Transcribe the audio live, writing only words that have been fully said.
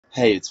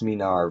Hey, it's me,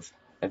 Narv.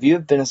 If you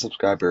have been a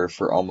subscriber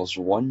for almost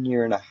 1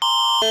 year and a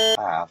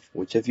half,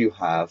 which if you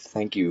have,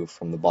 thank you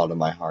from the bottom of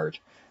my heart.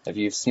 If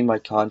you've seen my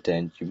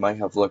content, you might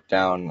have looked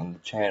down on the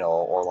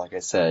channel, or like I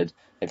said,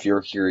 if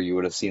you're here, you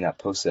would have seen that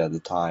posted at the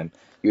time.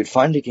 You would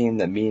find a game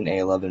that me and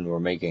A11 were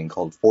making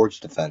called Forge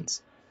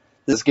Defense.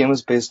 This game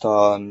was based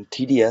on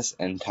TDS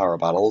and Tower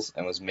Battles,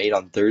 and was made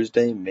on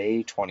Thursday,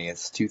 May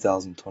 20th,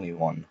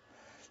 2021.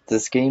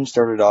 This game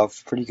started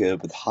off pretty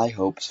good with high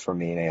hopes for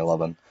me and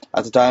A11.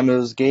 At the time, it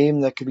was a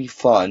game that could be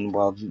fun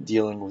while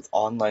dealing with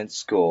online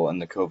school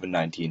and the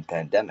COVID-19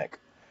 pandemic.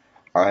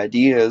 Our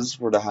ideas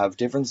were to have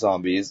different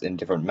zombies in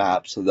different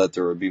maps so that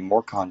there would be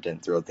more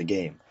content throughout the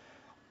game.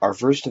 Our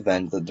first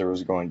event that there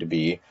was going to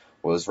be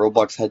was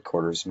Roblox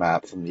headquarters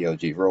map from the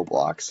OG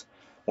Roblox.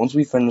 Once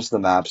we finished the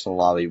maps in the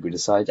lobby, we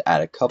decided to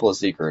add a couple of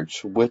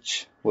secrets,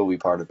 which will be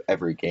part of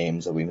every game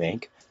that we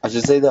make. I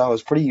should say that I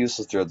was pretty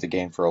useless throughout the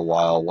game for a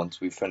while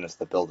once we finished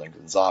the buildings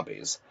and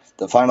zombies.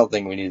 The final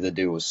thing we needed to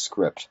do was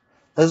script.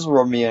 This is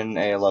where me and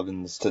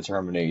A11's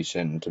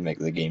determination to make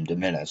the game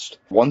diminished.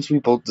 Once we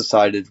both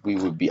decided we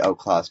would be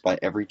outclassed by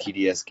every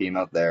TDS game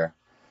out there,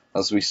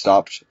 thus we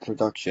stopped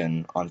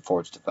production on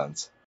Forge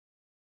Defense.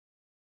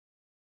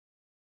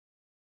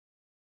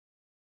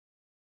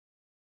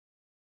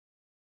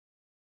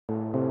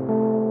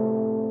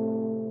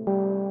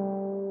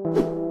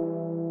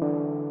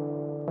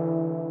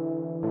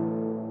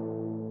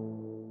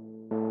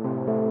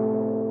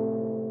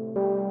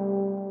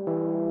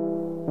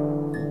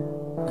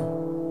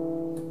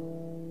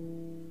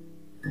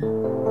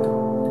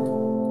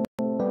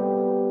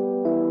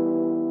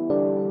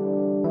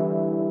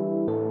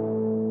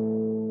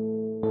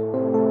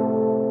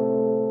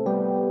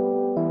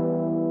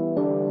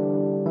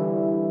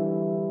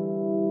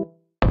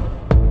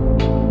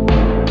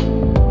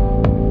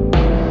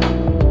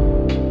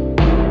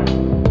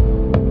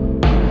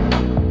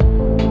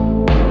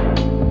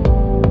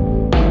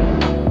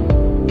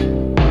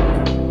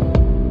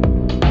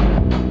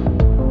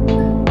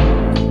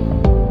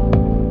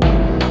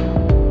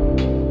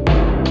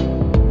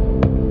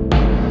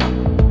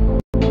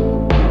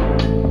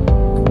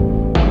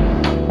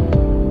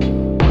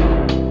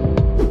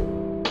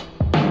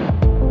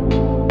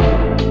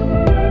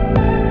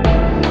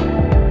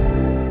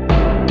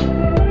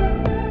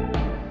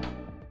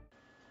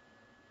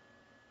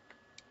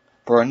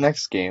 For our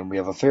next game, we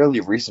have a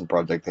fairly recent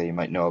project that you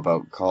might know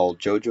about called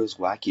JoJo's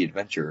Wacky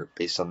Adventure,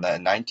 based on the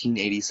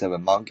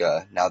 1987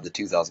 manga, now the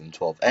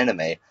 2012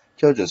 anime,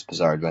 JoJo's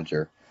Bizarre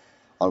Adventure.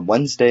 On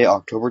Wednesday,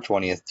 October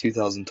 20th,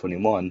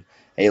 2021,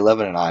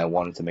 A11 and I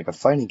wanted to make a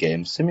fighting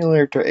game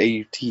similar to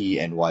AUT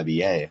and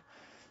YBA.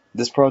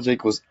 This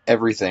project was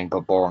everything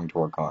but boring to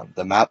work on.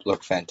 The map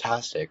looked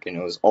fantastic, and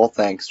it was all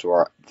thanks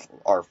to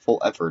our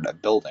full effort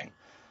at building.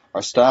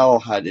 Our style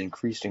had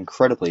increased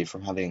incredibly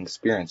from having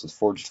experience with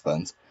Forge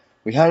Defense.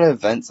 We had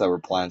events that were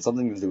planned,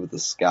 something to do with the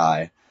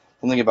sky,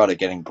 something about it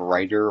getting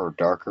brighter or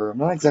darker. I'm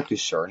not exactly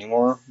sure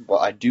anymore, but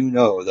I do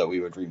know that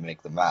we would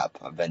remake the map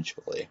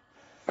eventually.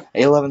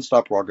 A11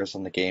 stopped progress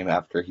on the game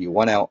after he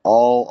went out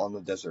all on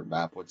the desert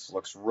map, which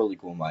looks really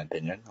cool in my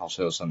opinion. I'll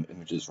show some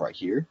images right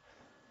here.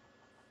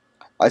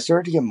 I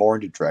started to get more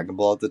into Dragon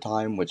Ball at the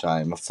time, which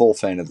I'm a full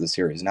fan of the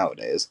series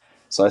nowadays,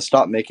 so I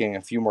stopped making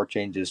a few more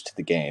changes to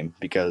the game,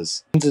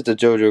 because since it's a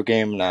JoJo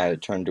game and I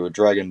had turned to a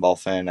Dragon Ball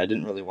fan, I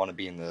didn't really want to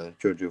be in the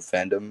JoJo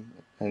fandom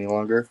any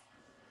longer.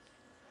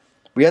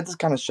 We had this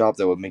kind of shop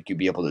that would make you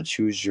be able to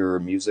choose your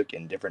music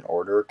in different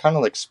order, kind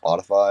of like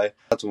Spotify.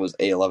 That's what was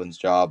A11's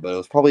job, but it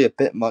was probably a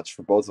bit much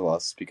for both of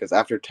us, because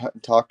after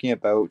talking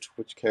about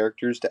which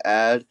characters to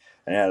add,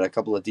 and add a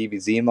couple of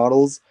DBZ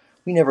models,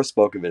 we never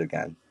spoke of it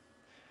again.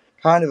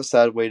 Kind of a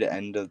sad way to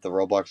end the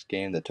Roblox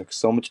game that took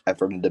so much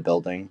effort into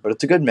building, but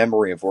it's a good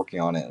memory of working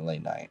on it in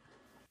late night.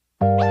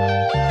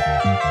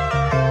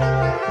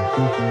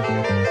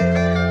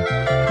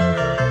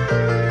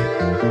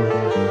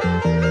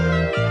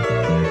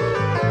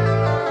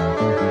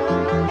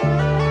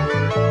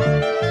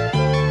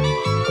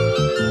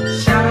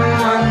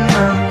 Someone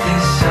wrote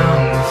this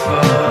song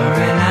before,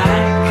 and I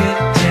could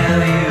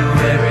tell you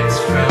where it's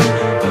from.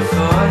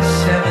 Before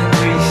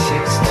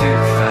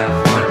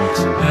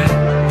 7362251, but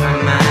my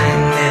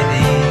mind at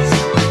ease.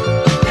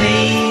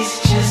 Please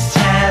just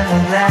have a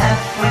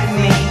laugh with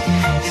me,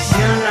 'cause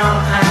you know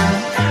I'm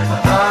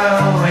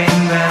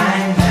borrowing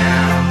right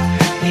now.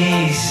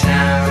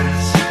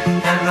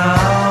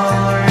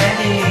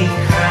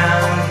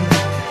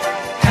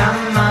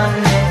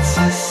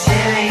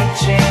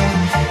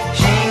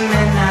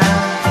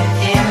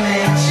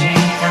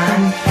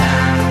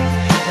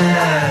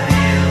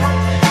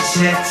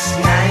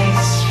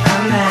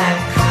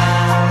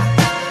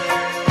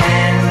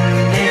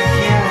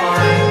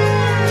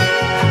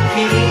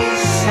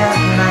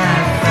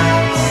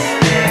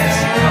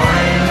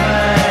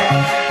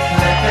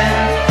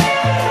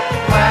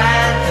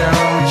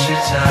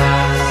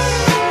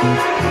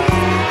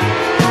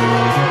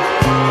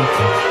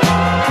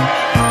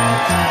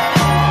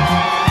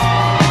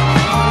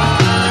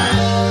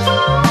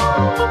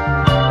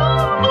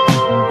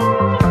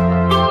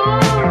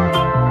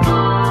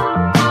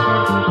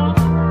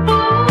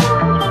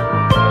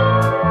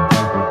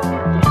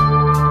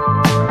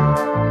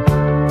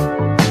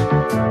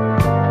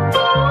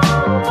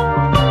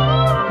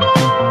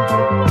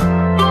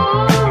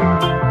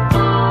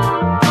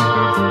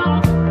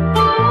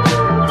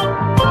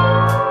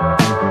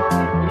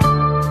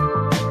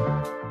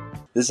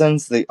 This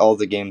ends all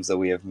the games that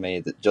we have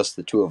made, just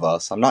the two of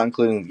us. I'm not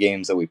including the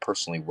games that we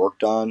personally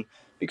worked on,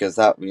 because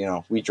that,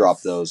 we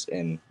dropped those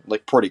in,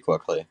 pretty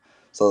quickly.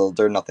 So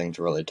they're nothing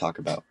to really talk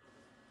about.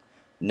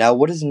 Now,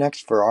 what is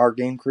next for our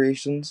game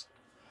creations?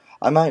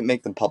 I might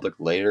make them public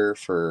later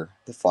for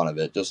the fun of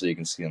it, just so you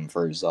can see them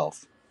for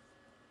yourself.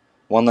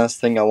 One last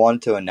thing I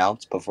wanted to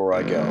announce before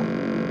I go.